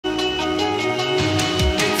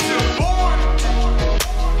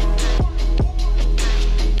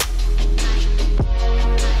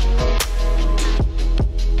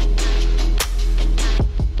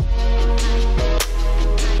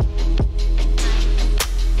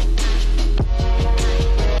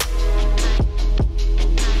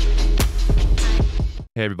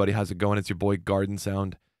Hey everybody, how's it going? It's your boy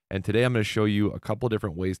GARDNSOUND, and today I'm going to show you a couple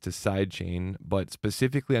different ways to sidechain, but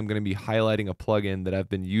specifically I'm going to be highlighting a plugin that I've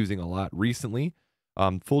been using a lot recently.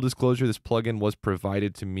 Full disclosure, this plugin was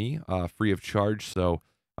provided to me free of charge, so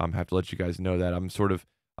I have to let you guys know that I'm sort of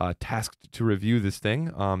tasked to review this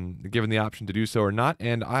thing, given the option to do so or not,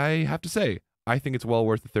 and I have to say, I think it's well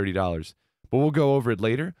worth the $30, but we'll go over it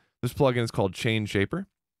later. This plugin is called Chain Shaper.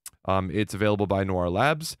 It's available by Noir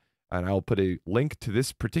Labs, and I'll put a link to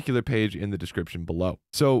this particular page in the description below.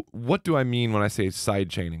 So what do I mean when I say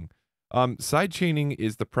sidechaining? Sidechaining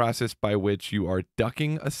is the process by which you are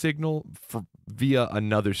ducking a signal via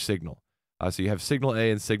another signal. So you have signal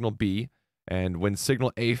A and signal B, and when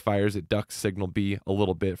signal A fires, it ducks signal B a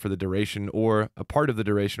little bit for the duration or a part of the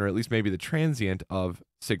duration, or at least maybe the transient of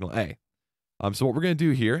signal A. So what we're going to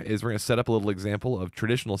do here is we're going to set up a little example of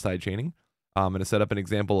traditional sidechaining. I'm going to set up an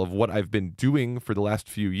example of what I've been doing for the last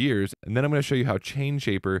few years, and then I'm going to show you how Chain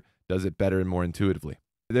Shaper does it better and more intuitively.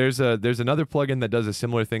 There's another plugin that does a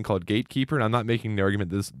similar thing called Gatekeeper, and I'm not making the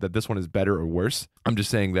argument that this one is better or worse. I'm just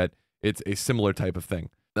saying that it's a similar type of thing.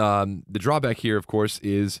 The drawback here, of course,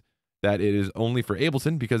 is that it is only for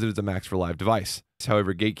Ableton because it is a Max for Live device.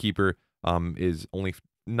 However, Gatekeeper is only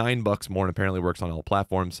 $9 more and apparently works on all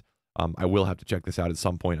platforms. I will have to check this out at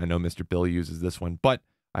some point. I know Mr. Bill uses this one, but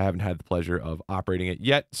I haven't had the pleasure of operating it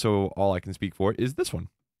yet, so all I can speak for is this one.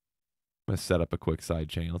 I'm going to set up a quick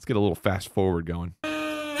sidechain. Let's get a little fast forward going.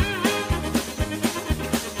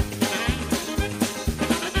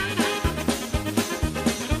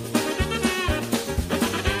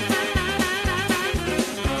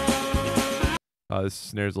 This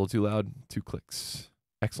snare's a little too loud. 2 clicks.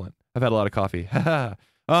 Excellent. I've had a lot of coffee.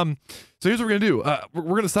 So here's what we're gonna do.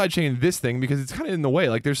 We're gonna sidechain this thing because it's kind of in the way.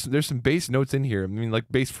 Like there's some bass notes in here. I mean, like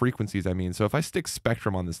bass frequencies. I mean, so if I stick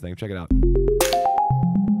spectrum on this thing, check it out.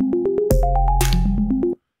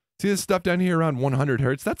 See this stuff down here around 100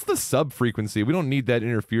 hertz? That's the sub frequency. We don't need that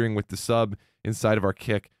interfering with the sub inside of our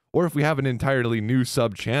kick. Or if we have an entirely new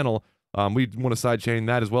sub channel, we want to sidechain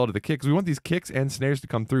that as well to the kick because we want these kicks and snares to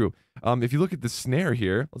come through. If you look at the snare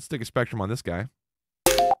here, let's stick a spectrum on this guy.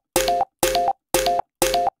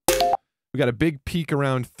 We got a big peak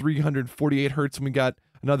around 348 hertz, and we got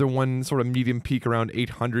another one sort of medium peak around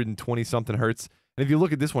 820 something hertz. And if you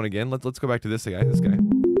look at this one again, let's go back to this guy.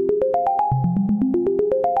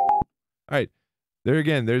 All right, there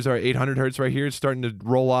again, there's our 800 hertz right here. It's starting to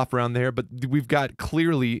roll off around there, but we've got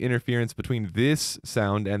clearly interference between this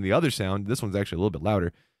sound and the other sound. This one's actually a little bit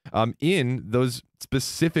louder in those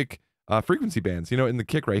specific frequency bands, you know, in the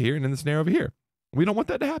kick right here and in the snare over here. We don't want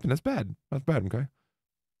that to happen. That's bad. That's bad, okay?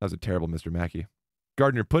 That was a terrible Mr. Mackey.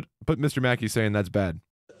 Gardner, put Mr. Mackey saying that's bad.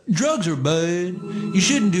 Drugs are bad. You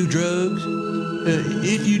shouldn't do drugs.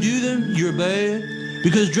 If you do them, you're bad.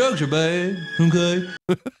 Because drugs are bad, okay?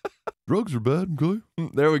 Drugs are bad, okay?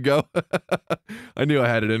 There we go. I knew I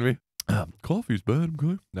had it in me. Coffee's bad,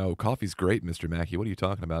 okay? No, coffee's great, Mr. Mackey. What are you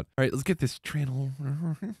talking about? All right, let's get this channel.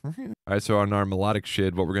 All right, so on our melodic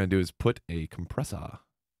shid, what we're going to do is put a compressor.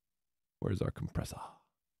 Where's our compressor?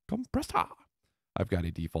 Compressor. I've got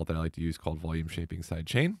a default that I like to use called volume shaping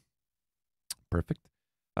sidechain. Perfect.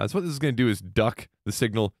 So what this is going to do is duck the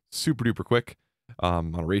signal super duper quick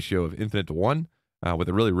on a ratio of infinite to 1 with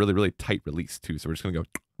a really tight release too. So we're just going to go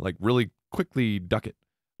like really quickly duck it.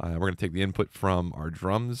 We're going to take the input from our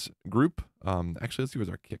drums group. Actually, let's see where's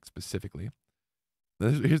our kick specifically.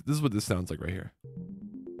 This is what this sounds like right here.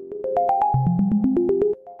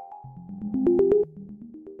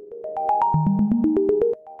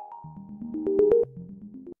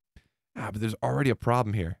 But there's already a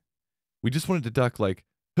problem here. We just wanted to duck like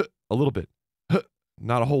a little bit,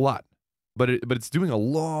 not a whole lot, but it's doing a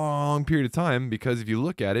long period of time because if you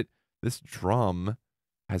look at it, this drum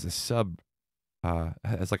has a sub,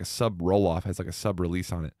 has like a sub roll off, has like a sub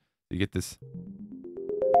release on it. You get this,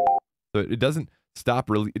 so it doesn't stop,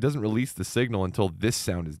 it doesn't release the signal until this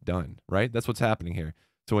sound is done, right? That's what's happening here.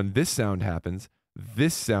 So when this sound happens,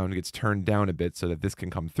 this sound gets turned down a bit so that this can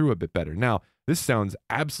come through a bit better. Now, this sounds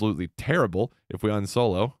absolutely terrible if we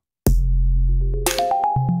unsolo.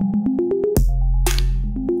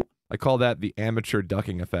 I call that the amateur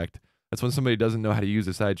ducking effect. That's when somebody doesn't know how to use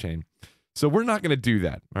a sidechain. So we're not going to do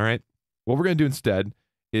that, all right? What we're going to do instead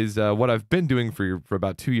is what I've been doing for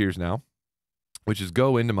about 2 years now, which is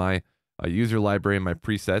go into my user library and my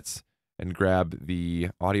presets and grab the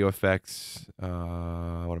audio effects. What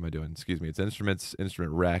am I doing? Excuse me. It's instruments,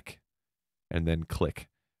 instrument rec, and then click.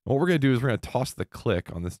 And what we're going to do is we're going to toss the click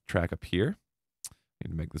on this track up here. I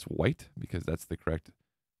need to make this white because that's the correct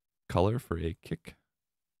color for a kick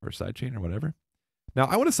or sidechain or whatever. Now,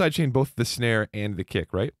 I want to sidechain both the snare and the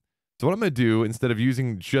kick, right? So what I'm going to do, instead of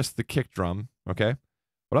using just the kick drum, okay,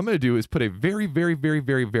 what I'm going to do is put a very, very, very,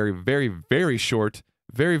 very, very, very, very short,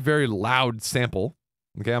 very, very loud sample.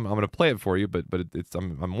 Okay, I'm going to play it for you, but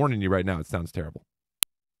I'm warning you right now, it sounds terrible.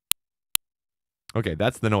 Okay,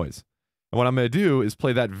 that's the noise. And what I'm going to do is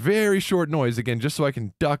play that very short noise again, just so I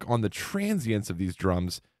can duck on the transients of these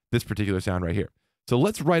drums, this particular sound right here. So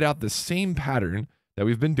let's write out the same pattern that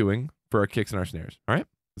we've been doing for our kicks and our snares. All right,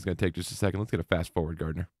 it's going to take just a second. Let's get a fast forward,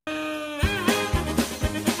 Gardner.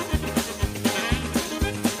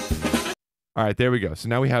 All right, there we go. So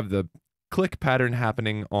now we have the click pattern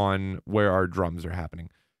happening on where our drums are happening.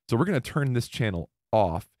 So we're going to turn this channel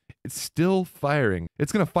off. It's still firing.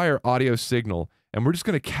 It's going to fire audio signal, and we're just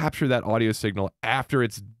going to capture that audio signal after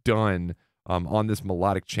it's done on this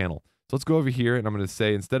melodic channel. So let's go over here, and I'm going to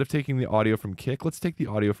say, instead of taking the audio from kick, let's take the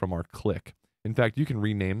audio from our click. In fact, you can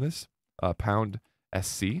rename this pound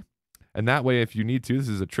SC. And that way, if you need to, this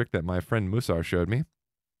is a trick that my friend Musar showed me.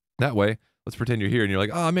 That way, let's pretend you're here and you're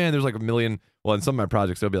like, oh man, there's like a million. Well, in some of my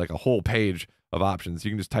projects, there'll be like a whole page of options.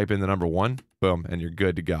 You can just type in the number 1, boom, and you're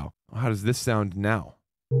good to go. How does this sound now?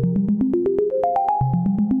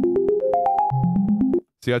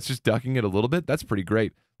 See how it's just ducking it a little bit? That's pretty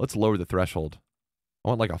great. Let's lower the threshold. I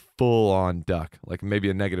want like a full-on duck, like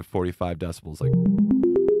maybe a negative 45 decibels. Like.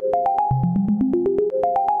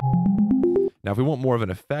 Now, if we want more of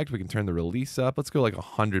an effect, we can turn the release up. Let's go like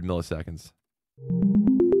 100 milliseconds.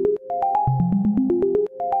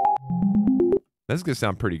 That's going to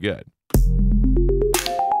sound pretty good.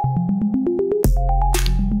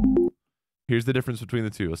 Here's the difference between the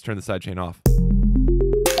two. Let's turn the sidechain off.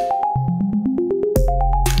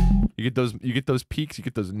 You get those peaks, you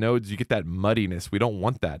get those nodes, you get that muddiness. We don't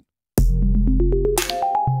want that.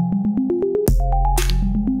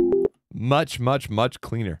 Much, much, much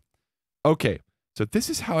cleaner. Okay, so this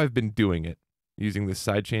is how I've been doing it, using this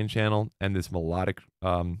sidechain channel and this melodic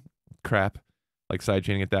crap, like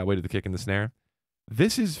sidechaining it that way to the kick and the snare.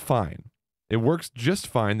 This is fine. It works just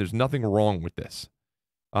fine. There's nothing wrong with this.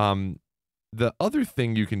 The other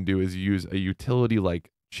thing you can do is use a utility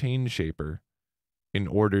like Chain Shaper in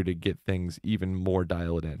order to get things even more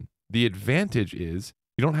dialed in. The advantage is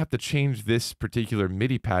you don't have to change this particular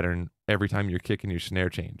MIDI pattern every time your kick and your snare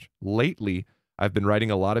change. Lately, I've been writing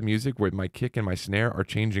a lot of music where my kick and my snare are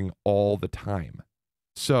changing all the time.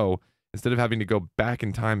 So instead of having to go back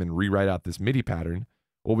in time and rewrite out this MIDI pattern,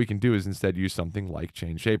 what we can do is instead use something like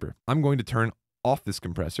Chain Shaper. I'm going to turn off this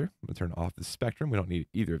compressor. I'm going to turn off the spectrum. We don't need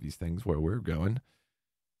either of these things where we're going.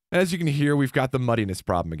 As you can hear, we've got the muddiness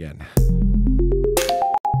problem again.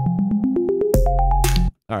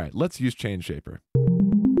 All right, let's use Chain Shaper.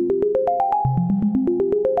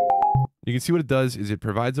 You can see what it does is it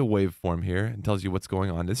provides a waveform here and tells you what's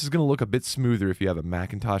going on. This is going to look a bit smoother if you have a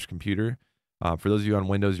Macintosh computer. For those of you on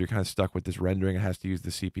Windows, you're kind of stuck with this rendering. It has to use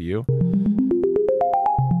the CPU.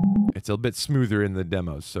 It's a bit smoother in the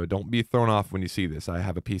demos, so don't be thrown off when you see this. I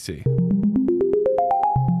have a PC.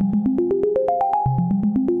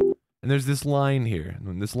 And there's this line here.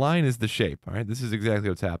 And this line is the shape, all right? This is exactly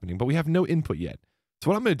what's happening, but we have no input yet. So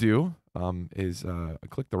what I'm going to do is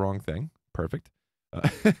click the wrong thing. Perfect.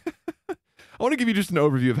 I want to give you just an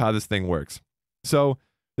overview of how this thing works. So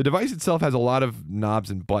the device itself has a lot of knobs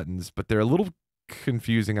and buttons, but they're a little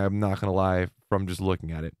confusing, I'm not going to lie, from just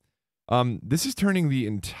looking at it. This is turning the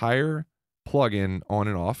entire plugin on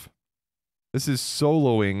and off. This is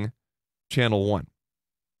soloing channel 1.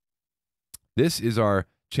 This is our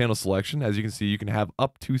channel selection. As you can see, you can have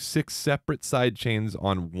up to 6 separate side chains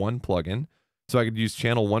on one plugin. So I could use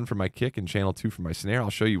channel 1 for my kick and channel 2 for my snare. I'll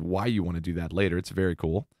show you why you want to do that later. It's very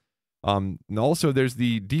cool. And also there's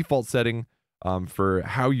the default setting for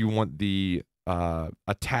how you want the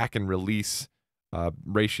attack and release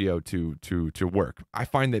ratio to work. I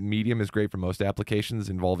find that medium is great for most applications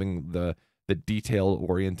involving the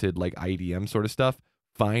detail-oriented like IDM sort of stuff.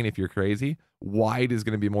 Fine if you're crazy. Wide is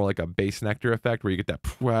going to be more like a bass nectar effect where you get that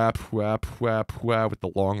pwah, pwah, pwah, pwah with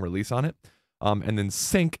the long release on it. And then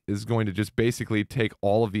sync is going to just basically take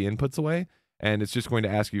all of the inputs away, and it's just going to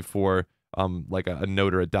ask you for like a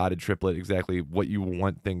note or a dotted triplet, exactly what you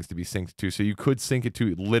want things to be synced to. So you could sync it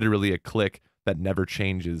to literally a click that never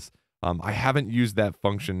changes. I haven't used that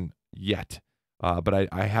function yet, but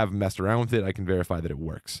I have messed around with it. I can verify that it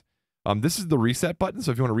works. This is the reset button.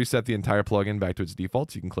 So if you want to reset the entire plugin back to its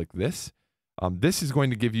defaults, you can click this. This is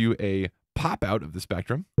going to give you a pop out of the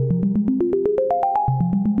spectrum.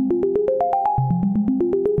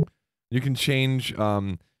 You can change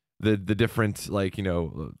the different, like, you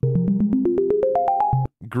know,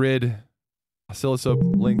 grid, oscilloscope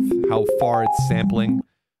length, how far it's sampling.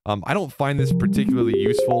 I don't find this particularly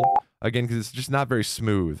useful. again, because it's just not very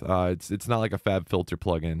smooth. It's not like a FabFilter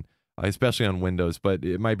plugin, especially on Windows, but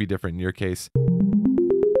it might be different in your case.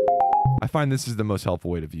 I find this is the most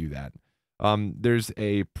helpful way to view that. There's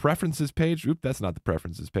a preferences page. Oop, that's not the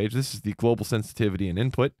preferences page. This is the global sensitivity and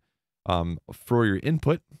input. For your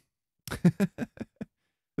input, this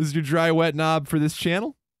is your dry wet knob for this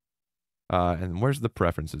channel. And where's the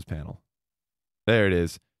preferences panel? There it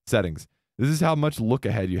is. Settings. This is how much look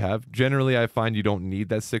ahead you have. Generally, I find you don't need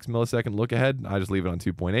that 6 millisecond look ahead. I just leave it on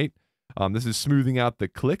 2.8. This is smoothing out the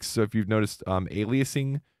clicks. So if you've noticed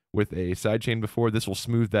aliasing with a sidechain before, this will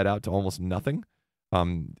smooth that out to almost nothing.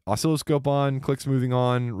 Oscilloscope on, click smoothing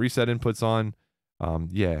on, reset inputs on.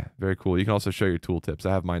 Yeah, very cool. You can also show your tooltips.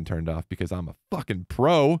 I have mine turned off because I'm a fucking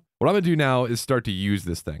pro. What I'm going to do now is start to use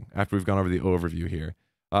this thing after we've gone over the overview here.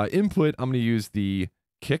 Input, I'm going to use the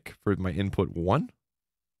kick for my input 1.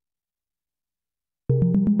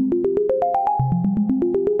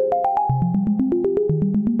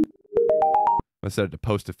 I'm going to set it to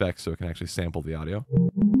post effects so it can actually sample the audio.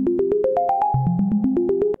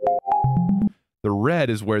 The red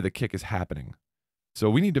is where the kick is happening. So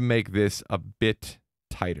we need to make this a bit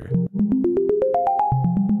tighter.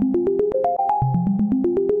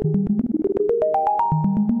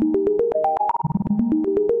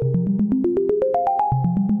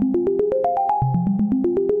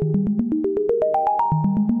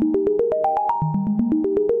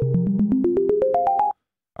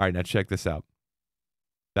 All right, now check this out.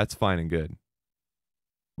 That's fine and good.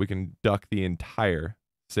 We can duck the entire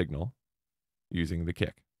signal using the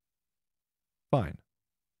kick. Fine.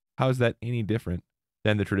 How is that any different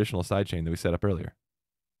than the traditional sidechain that we set up earlier?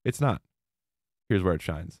 It's not. Here's where it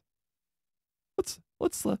shines. Let's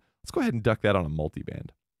go ahead and duck that on a multiband.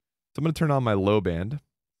 So I'm going to turn on my low band.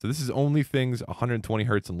 So this is only things 120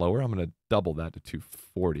 hertz and lower. I'm going to double that to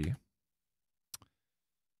 240.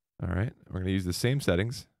 All right, we're going to use the same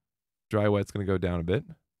settings. Dry wet's going to go down a bit.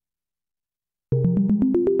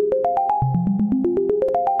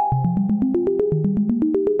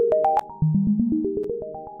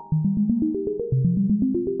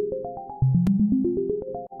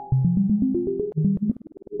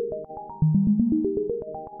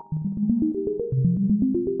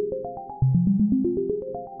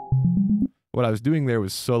 What I was doing there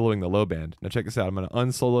was soloing the low band. Now check this out. I'm going to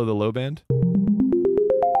unsolo the low band.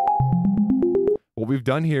 What we've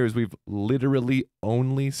done here is we've literally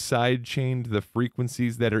only sidechained the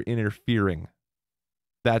frequencies that are interfering.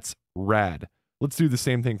 That's rad. Let's do the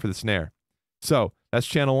same thing for the snare. So that's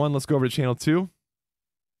channel 1. Let's go over to channel 2. All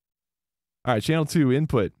right, channel 2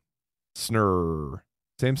 input. Snare.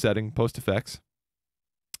 Same setting, post effects.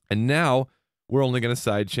 And now we're only going to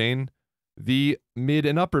sidechain the mid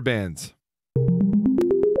and upper bands.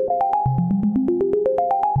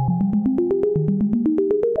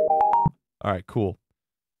 All right, cool.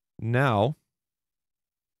 Now,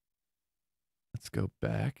 let's go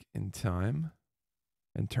back in time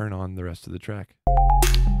and turn on the rest of the track.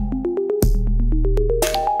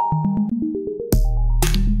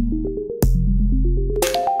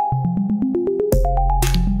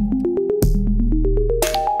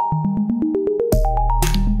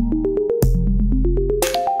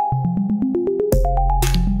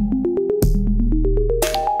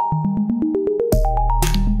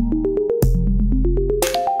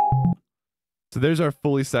 So there's our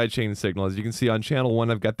fully sidechained signal. As you can see on channel 1,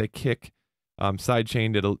 I've got the kick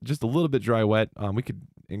sidechained it just a little bit dry wet. We could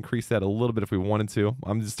increase that a little bit if we wanted to.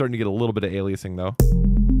 I'm just starting to get a little bit of aliasing though.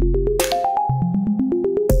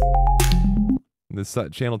 This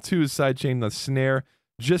channel 2 is sidechained the snare,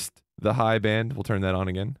 just the high band. We'll turn that on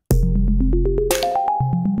again.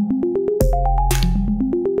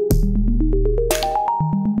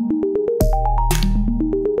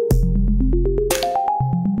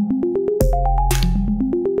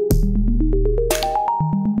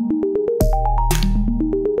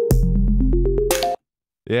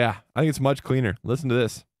 Yeah, I think it's much cleaner. Listen to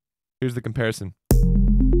this. Here's the comparison. It's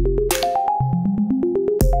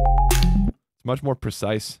much more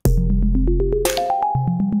precise.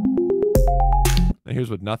 And here's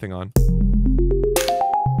with nothing on.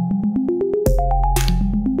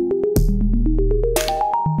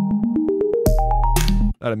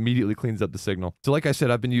 That immediately cleans up the signal. So like I said,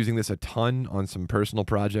 I've been using this a ton on some personal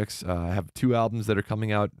projects. I have 2 albums that are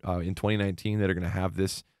coming out in 2019 that are going to have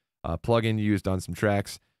this plugin used on some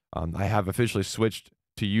tracks. I have officially switched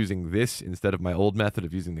to using this instead of my old method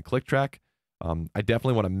of using the click track. I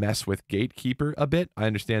definitely want to mess with Gatekeeper a bit. I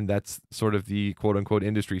understand that's sort of the quote-unquote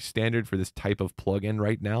industry standard for this type of plugin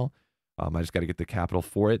right now. I just got to get the capital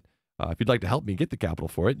for it. If you'd like to help me get the capital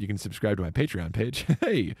for it, you can subscribe to my Patreon page.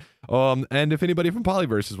 Hey, and if anybody from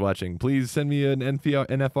Polyverse is watching, please send me an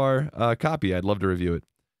NFR copy. I'd love to review it.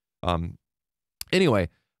 Anyway,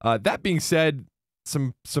 that being said,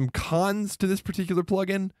 some cons to this particular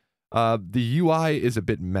plugin. The UI is a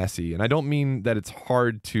bit messy, and I don't mean that it's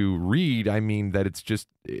hard to read. I mean that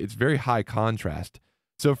it's very high contrast.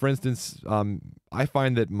 So for instance, I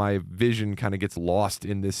find that my vision kind of gets lost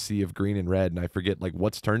in this sea of green and red, and I forget like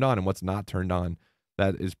what's turned on and what's not turned on.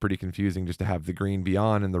 That is pretty confusing, just to have the green be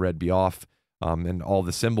on and the red be off, and all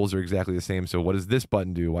the symbols are exactly the same. So what does this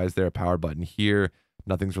button do? Why is there a power button here?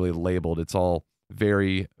 Nothing's really labeled. It's all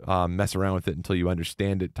very mess around with it until you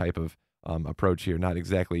understand it type of approach here. Not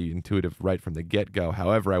exactly intuitive right from the get-go.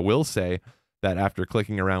 However, I will say that after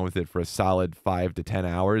clicking around with it for a solid 5 to 10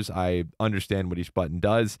 hours, I understand what each button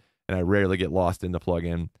does, and I rarely get lost in the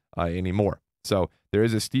plugin anymore. So there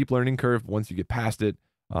is a steep learning curve. Once you get past it,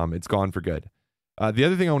 it's gone for good. The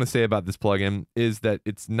other thing I want to say about this plugin is that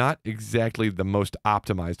it's not exactly the most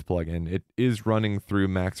optimized plugin. It is running through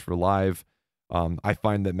Max for Live. I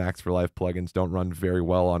find that Max for Live plugins don't run very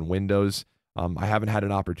well on Windows. I haven't had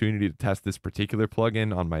an opportunity to test this particular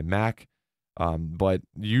plugin on my Mac. But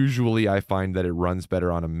usually I find that it runs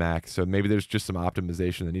better on a Mac, so maybe there's just some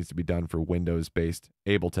optimization that needs to be done for Windows-based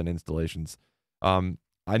Ableton installations.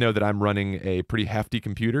 I know that I'm running a pretty hefty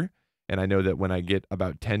computer, and I know that when I get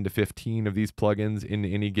about 10 to 15 of these plugins in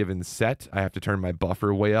any given set, I have to turn my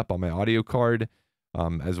buffer way up on my audio card,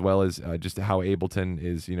 as well as just how Ableton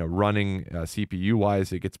is, running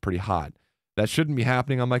CPU-wise. It gets pretty hot. That shouldn't be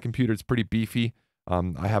happening on my computer. It's pretty beefy.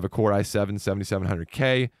 I have a Core i7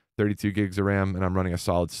 7700K, 32 gigs of RAM, and I'm running a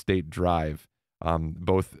solid state drive,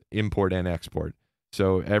 both import and export.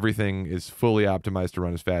 So everything is fully optimized to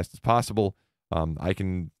run as fast as possible. I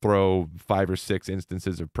can throw 5 or 6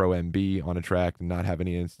 instances of Pro MB on a track and not have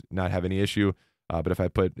any issue. But if I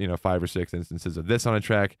put 5 or 6 instances of this on a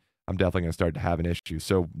track, I'm definitely going to start to have an issue.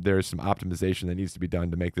 So there's some optimization that needs to be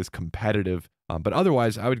done to make this competitive. But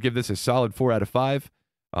otherwise, I would give this a solid 4 out of 5.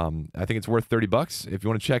 I think it's worth $30. If you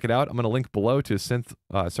want to check it out, I'm going to link below to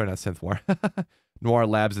Noir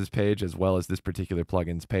Labs' page, as well as this particular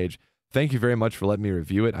plugin's page. Thank you very much for letting me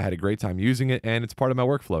review it. I had a great time using it, and it's part of my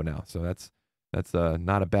workflow now. So that's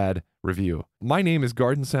not a bad review. My name is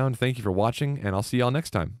GARDNSOUND. Thank you for watching, and I'll see y'all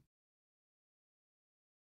next time.